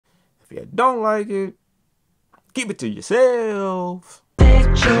If you don't like it, keep it to yourself. It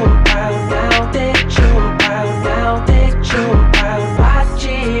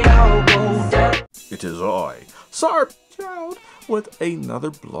is I, Sar B-Child, with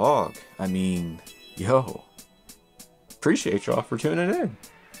another blog. I mean, yo, appreciate y'all for tuning in.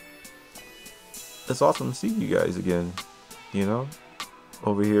 It's awesome to see you guys again, you know,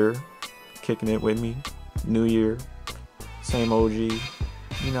 over here, kicking it with me. New year, same OG,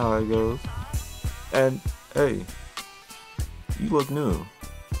 you know how it goes. And hey, you look new,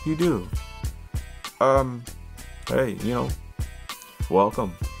 you do. Hey, you know,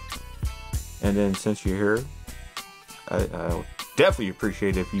 welcome. And then since you're here, I definitely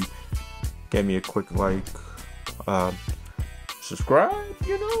appreciate it if you gave me a quick like, subscribe,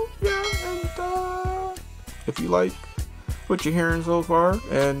 you know, yeah, and if you like what you're hearing so far,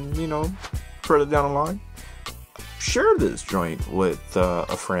 and you know, further down the line, share this joint with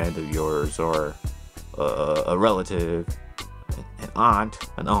a friend of yours, or a relative, an aunt,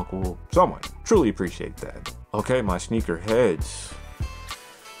 an uncle, someone. Truly appreciate that. Okay, my sneaker heads,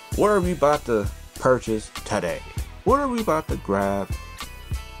 what are we about to purchase today? What are we about to grab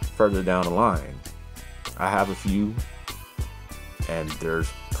further down the line? I have a few, and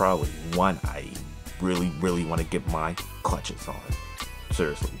there's probably one I really want to get my clutches on.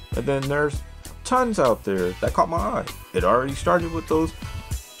 Seriously. And then there's tons out there that caught my eye. It already started with those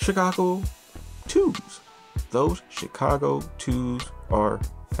Chicago 2s. Those Chicago 2s are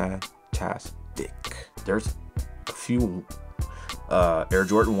fantastic. There's a few Air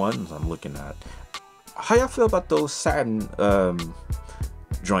Jordan 1s I'm looking at. How y'all feel about those satin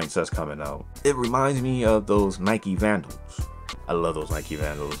joints that's coming out? It reminds me of those Nike Vandals. I love those Nike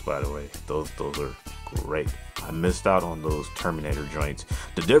Vandals, by the way. Those are great. I missed out on those Terminator joints.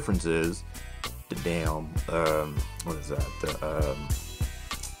 The difference is the damn what is that? The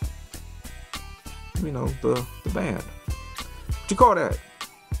you know, the band. What you call that?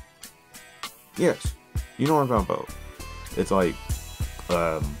 Yes, you know what I'm talking about. It's like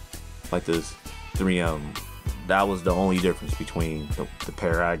this 3M. That was the only difference between the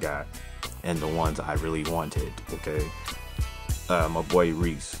pair I got and the ones I really wanted. Okay, my boy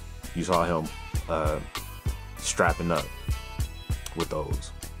Reese, you saw him strapping up with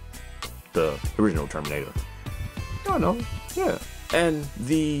those, the original Terminator. I don't know, yeah. And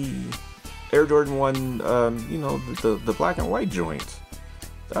the Air Jordan 1, you know, the black and white joints,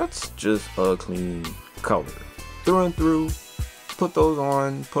 that's just a clean color through and through. Put those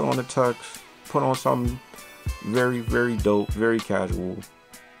on, put on a tux, put on something very dope, very casual,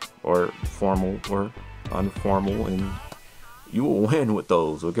 or formal, or informal, and you will win with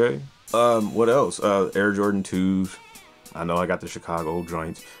those. Okay. What else? Air Jordan 2s. I know I got the Chicago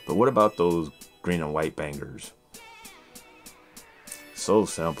joints, but what about those green and white bangers? So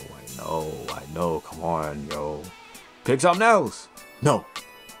simple. I know. Come on, yo. Pick something else. No,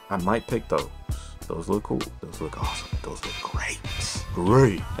 I might pick those. Those look cool. Those look awesome. Those look great.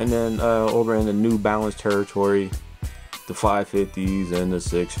 Great. And then over in the New Balance territory, the 550s and the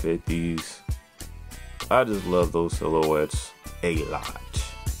 650s. I just love those silhouettes a lot.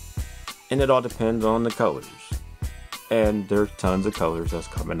 And it all depends on the colors. And there's tons of colors that's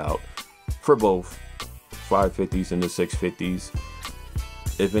coming out for both 550s and the 650s.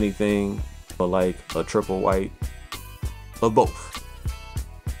 If anything, like a triple white of both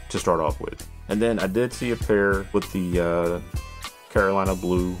to start off with. And then I did see a pair with the Carolina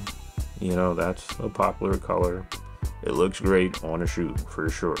blue. You know, that's a popular color. It looks great on a shoe for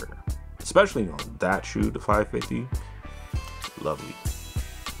sure, especially on that shoe, the 550. Lovely.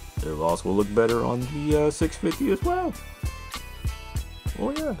 It also will look better on the 650 as well. Oh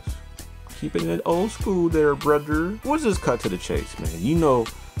yes, keeping it old school there, brother. We'll just cut to the chase, man. You know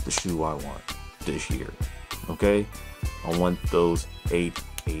the shoe I want this year, okay? I want those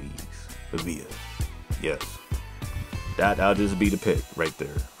 880s, Via. Yes, that'll just be the pick right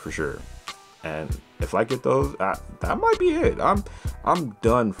there for sure. And if I get those, that might be it. I'm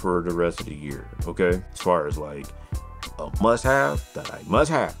done for the rest of the year, okay? As far as like a must-have that I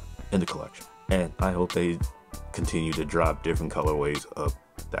must have in the collection. And I hope they continue to drop different colorways of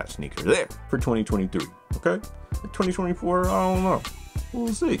that sneaker there for 2023, okay? 2024, I don't know.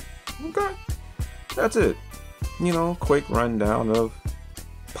 We'll see, okay? That's it. You know, quick rundown of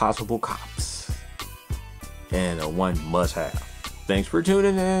possible cops and a one must-have. Thanks for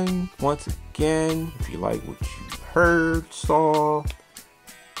tuning in once again. If you like what you heard, saw,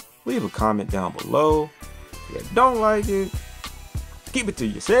 leave a comment down below. If you don't like it, keep it to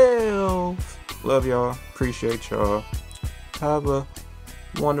yourself. Love y'all. Appreciate y'all. Have a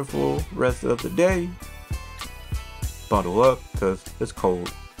wonderful rest of the day. Bundle up because it's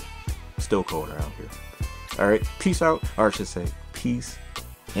cold still cold around here. All right, peace out, or I should say, peace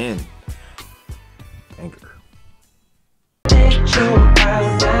in anger.